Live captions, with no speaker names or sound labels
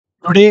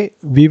Today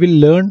we will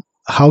learn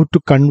how to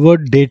convert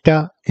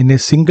data in a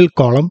single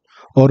column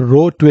or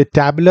row to a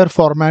tabular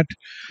format,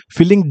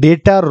 filling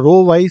data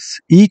row wise,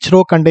 each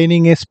row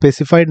containing a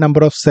specified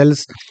number of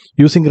cells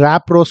using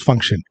wraprows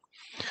function.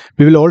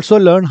 We will also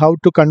learn how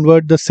to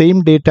convert the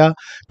same data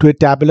to a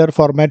tabular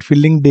format,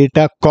 filling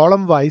data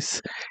column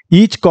wise,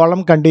 each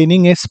column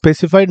containing a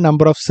specified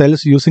number of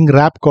cells using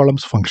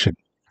wrapcolumns function.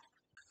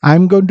 I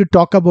am going to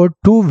talk about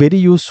two very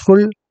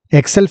useful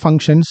Excel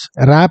functions,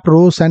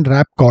 wraprows and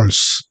wrapcols.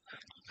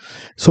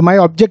 So my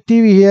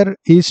objective here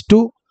is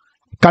to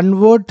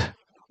convert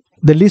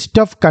the list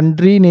of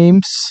country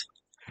names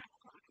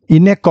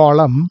in a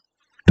column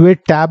to a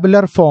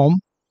tabular form,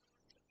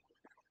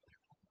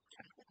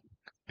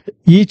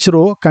 each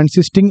row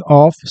consisting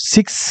of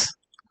 6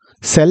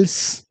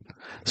 cells.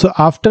 So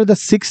after the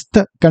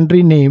 6th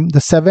country name, the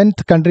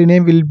 7th country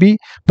name will be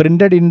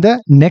printed in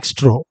the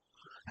next row.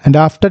 And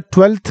after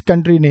 12th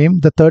country name,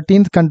 the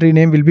 13th country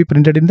name will be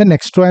printed in the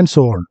next row, and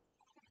so on.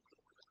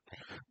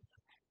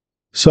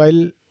 So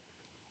I'll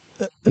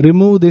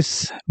remove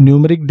this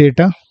numeric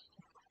data.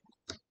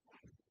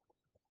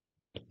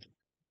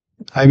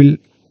 I will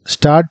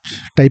start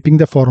typing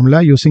the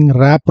formula using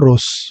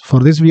wraprows. For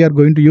this we are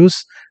going to use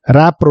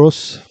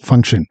wraprows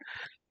function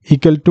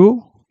equal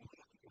to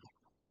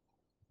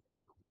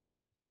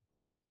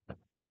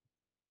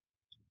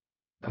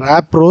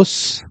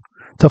wraprows.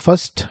 The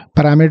first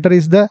parameter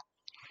is the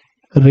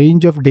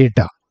range of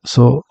data.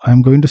 So I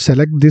am going to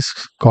select this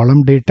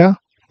column data.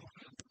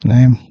 I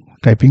am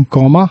typing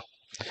comma.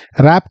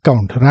 Wrap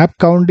count. Wrap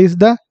count is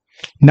the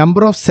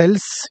number of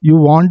cells you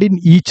want in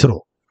each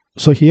row.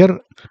 So here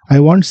I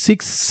want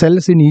 6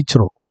 cells in each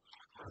row.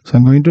 So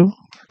I'm going to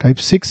type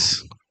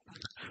 6,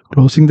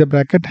 closing the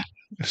bracket,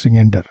 pressing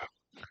enter.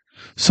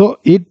 So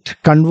it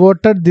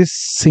converted this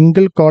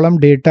single column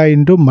data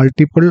into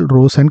multiple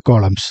rows and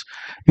columns,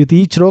 with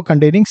each row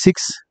containing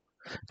 6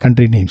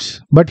 country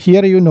names. But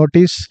here you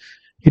notice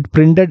it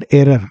printed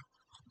error,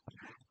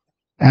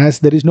 as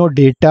there is no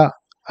data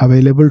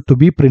available to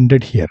be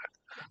printed here.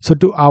 So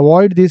to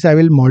avoid this, I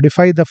will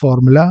modify the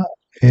formula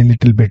a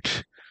little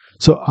bit.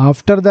 So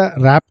after the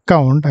wrap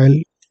count, I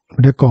will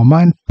put a comma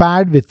and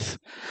pad width.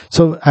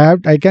 So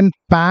I can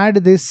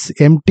pad this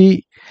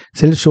empty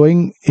cell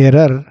showing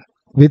error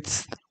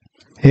with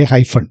a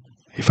hyphen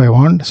if I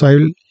want. So I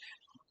will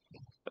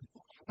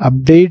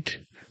update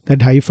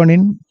that hyphen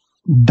in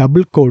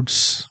double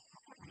quotes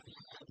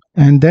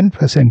and then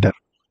press enter.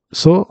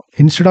 So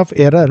instead of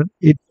error,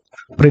 it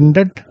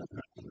printed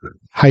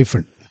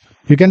hyphen.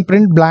 You can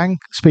print blank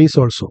space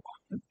also.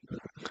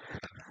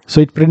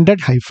 So it printed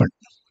hyphen.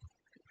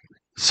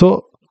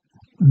 So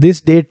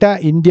this data,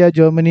 India,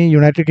 Germany,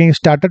 United Kingdom,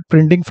 started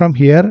printing from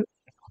here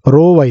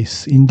row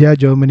wise. India,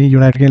 Germany,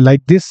 United Kingdom,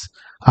 like this.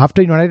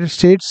 After United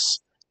States,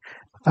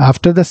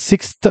 after the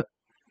 6th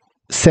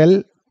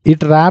cell,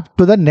 it wrapped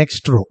to the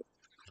next row.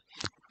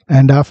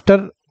 And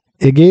after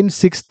again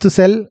 6th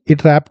cell,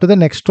 it wrapped to the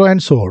next row,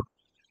 and so on.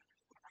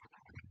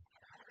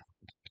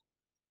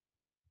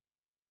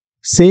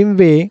 Same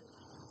way,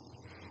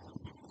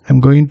 I'm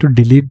going to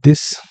delete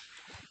this.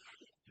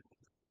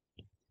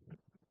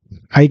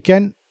 I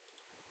can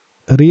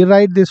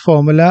rewrite this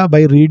formula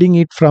by reading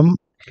it from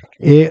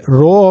a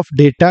row of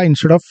data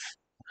instead of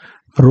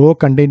row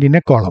contained in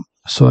a column.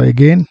 So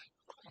again,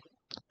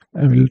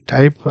 I will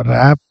type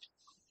wrap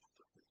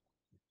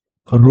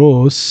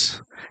rows.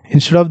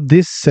 Instead of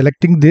this,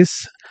 selecting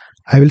this,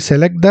 I will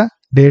select the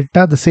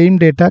data, the same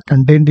data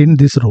contained in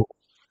this row.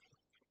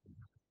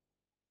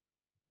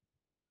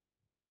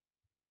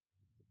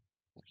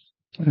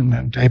 And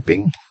I'm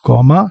typing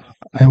comma.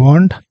 I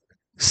want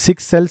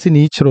 6 cells in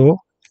each row,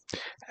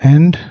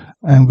 and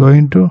I'm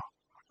going to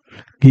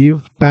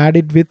pad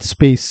it with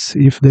space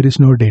if there is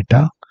no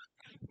data.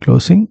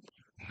 Closing.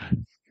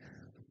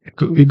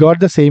 We got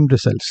the same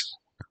results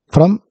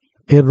from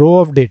a row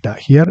of data.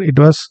 Here it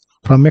was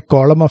from a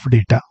column of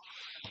data.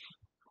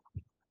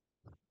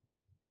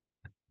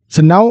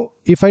 So now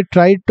if I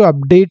try to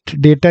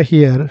update data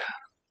here,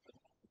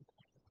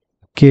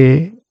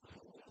 okay,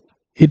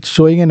 it's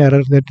showing an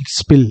error that it's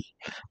spill,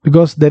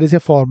 because there is a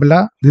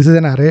formula. This is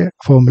an array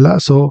formula,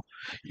 so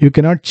you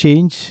cannot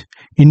change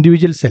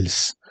individual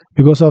cells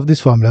because of this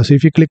formula. So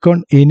if you click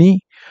on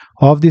any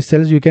of these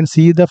cells, you can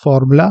see the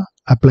formula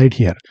applied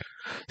here.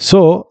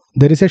 So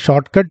there is a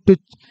shortcut to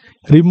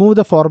remove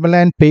the formula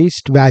and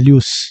paste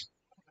values.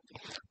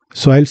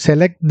 So I'll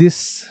select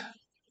this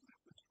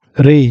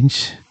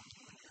range.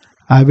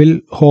 I will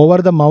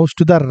hover the mouse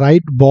to the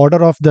right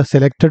border of the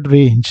selected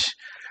range.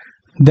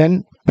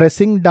 Then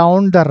pressing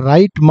down the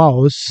right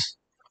mouse,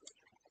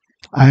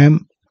 I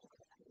am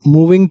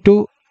moving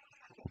to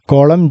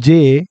column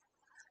J,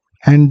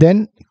 and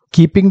then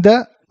keeping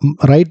the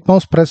right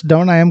mouse pressed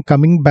down, I am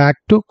coming back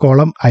to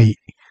column I,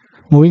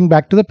 moving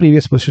back to the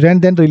previous position,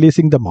 and then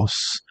releasing the mouse.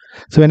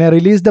 So when I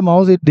release the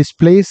mouse, it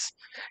displays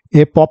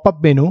a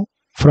pop-up menu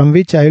from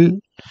which I will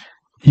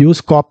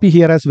use copy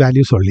here as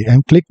values only. I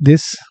click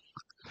this.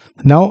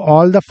 Now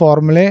all the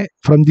formulae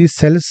from these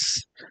cells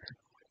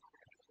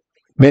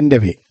went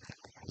away.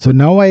 So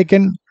now I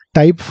can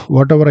type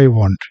whatever I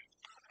want.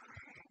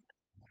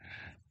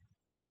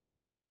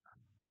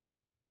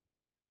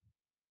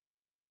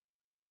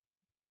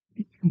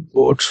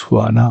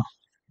 Botswana.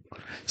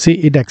 See,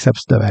 it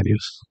accepts the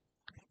values.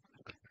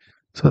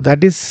 So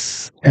that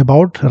is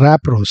about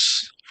wrap rows.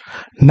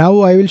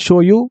 Now I will show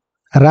you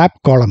wrap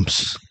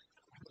columns.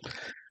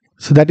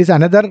 So that is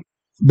another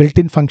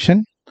built-in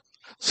function.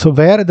 So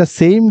where the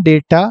same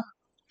data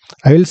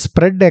I will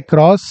spread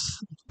across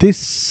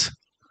this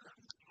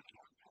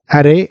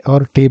array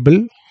or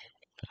table,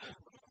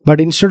 but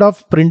instead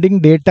of printing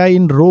data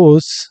in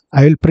rows,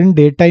 I will print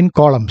data in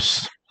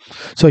columns.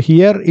 So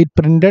here it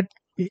printed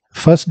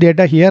first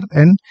data here,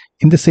 and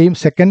in the same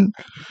second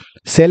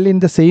cell in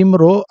the same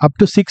row up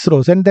to 6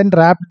 rows, and then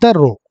wrap the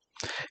row.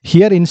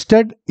 Here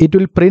instead it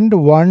will print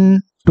 1,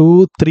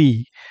 2,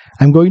 3.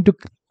 I'm going to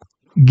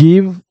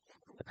give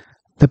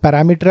the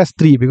parameter as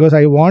 3 because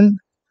I want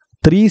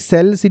 3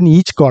 cells in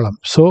each column.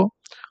 So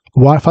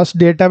first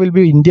data will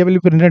be India will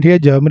be printed here,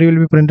 Germany will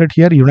be printed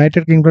here,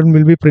 United Kingdom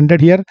will be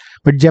printed here,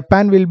 but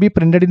Japan will be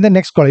printed in the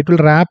next column. It will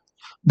wrap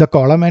the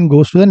column and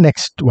goes to the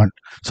next one.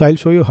 So I'll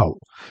show you how.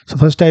 So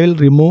first I will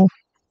remove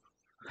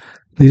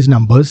these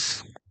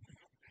numbers.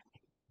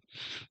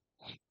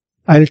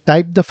 I'll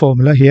type the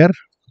formula here.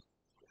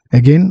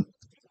 Again,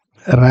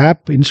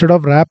 wrap, instead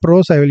of wrap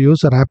rows, I will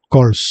use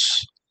wrapcols.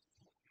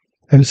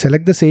 I will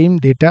select the same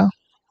data,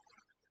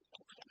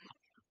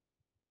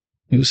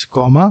 use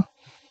comma,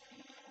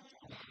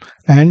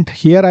 and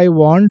here I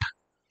want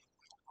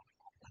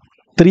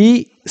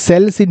 3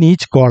 cells in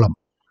each column.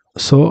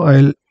 So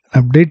I'll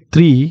update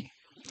 3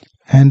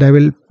 and I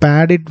will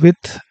pad it with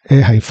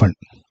a hyphen.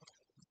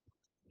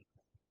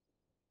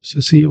 So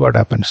see what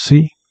happens.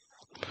 See,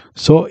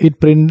 so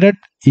it printed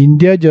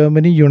India,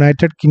 Germany,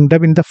 United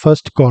Kingdom in the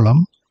first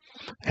column,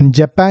 and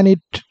Japan it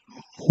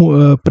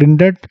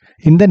printed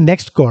in the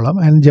next column,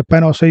 and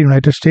Japan also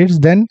United States,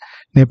 then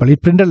Nepal.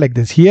 It printed like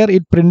this. Here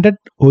it printed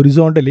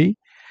horizontally,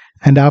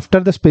 and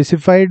after the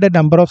specified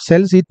number of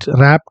cells it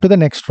wrapped to the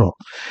next row.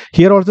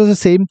 Here also the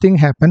same thing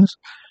happens.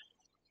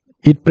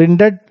 It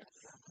printed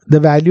the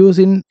values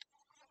in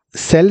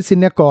cells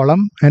in a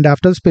column, and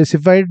after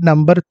specified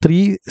number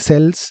 3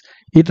 cells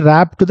it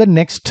wrapped to the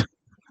next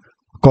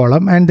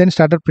column and then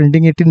started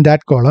printing it in that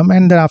column,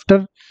 and then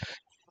after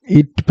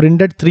it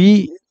printed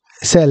 3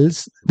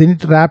 cells, then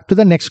it wrapped to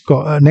the next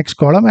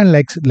column, and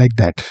like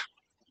that.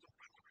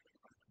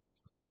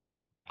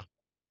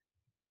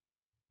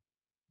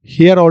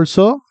 Here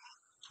also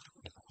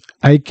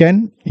I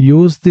can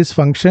use this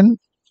function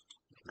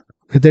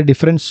with a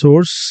different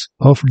source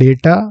of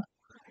data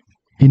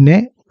in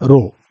a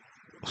row.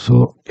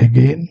 So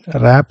again,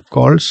 wrap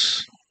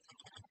calls.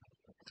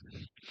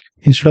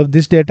 Instead of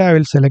this data, I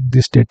will select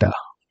this data,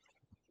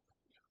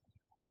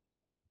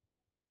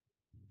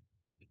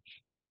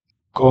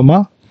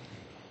 comma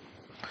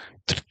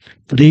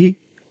 3,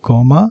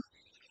 comma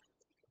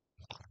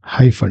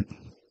hyphen.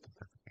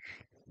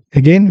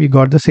 Again, we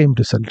got the same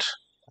result.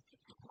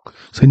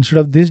 So instead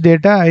of this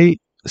data, I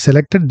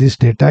selected this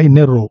data in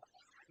a row.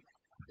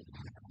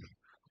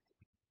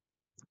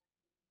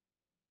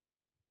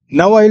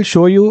 Now I will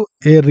show you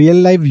a real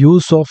life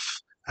use of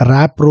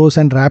wrap rows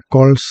and wrap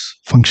calls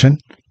function.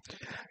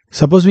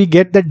 Suppose we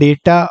get the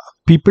data,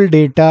 people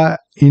data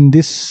in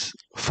this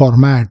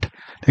format,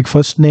 like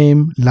first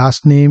name,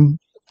 last name,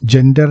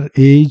 gender,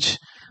 age,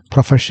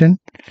 profession,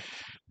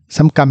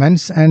 some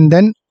comments, and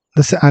then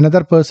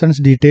another person's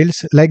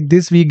details. Like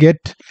this we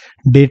get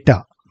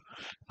data.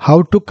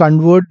 How to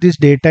convert this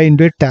data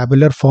into a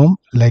tabular form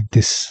like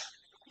this.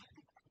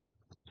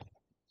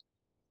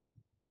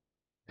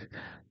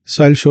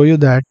 So I'll show you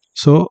that.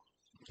 So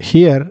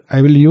here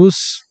I will use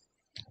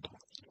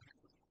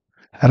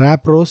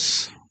wrap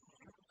rows.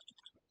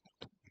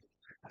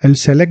 I'll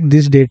select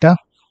this data.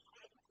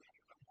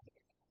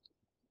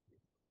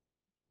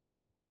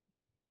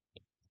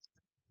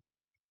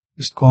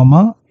 This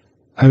comma.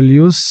 I will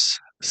use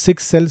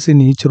 6 cells in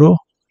each row.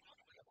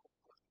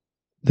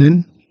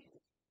 Then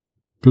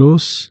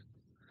close.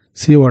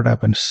 See what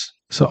happens.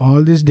 So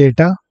all this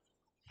data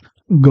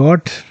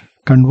got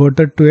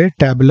converted to a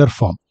tabular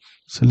form.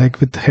 So like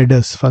with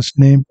headers, first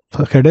name,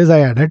 for headers I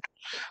added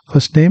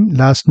first name,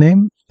 last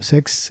name,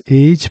 sex,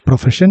 age,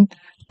 profession,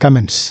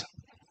 comments.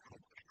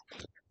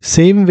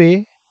 Same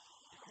way,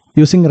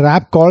 using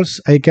wrap calls,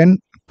 I can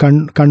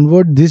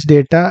convert this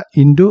data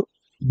into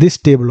this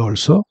table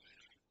also,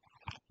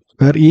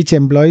 where each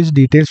employee's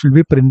details will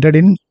be printed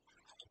in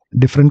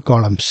different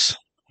columns.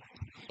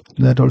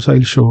 That also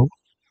I'll show.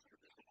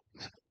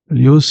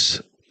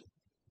 Use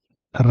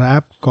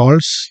wrap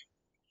calls.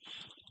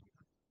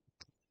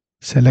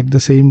 Select the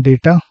same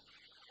data,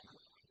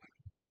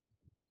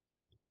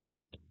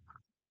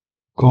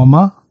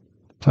 comma,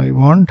 so I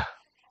want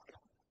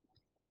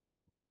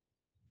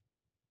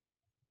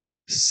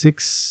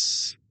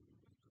 6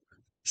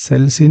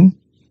 cells in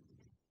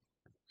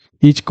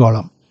each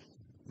column.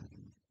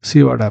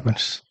 See what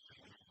happens.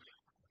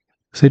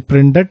 So it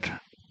printed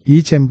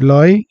each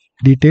employee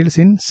details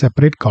in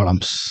separate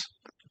columns.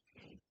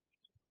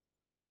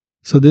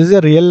 So this is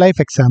a real life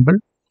example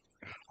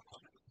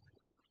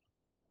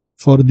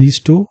for these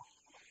two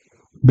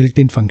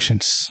built-in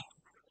functions.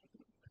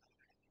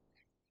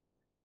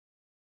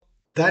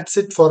 That's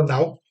it for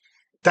now.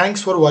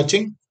 Thanks for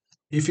watching.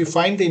 If you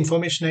find the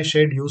information I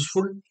shared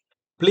useful,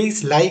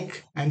 please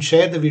like and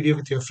share the video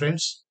with your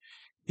friends.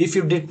 If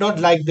you did not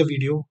like the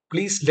video,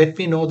 please let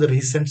me know the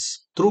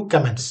reasons through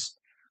comments.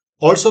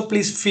 Also,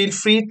 please feel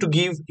free to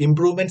give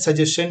improvement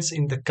suggestions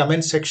in the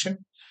comment section.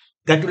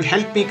 That will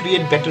help me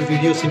create better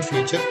videos in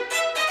future.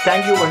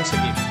 Thank you once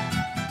again.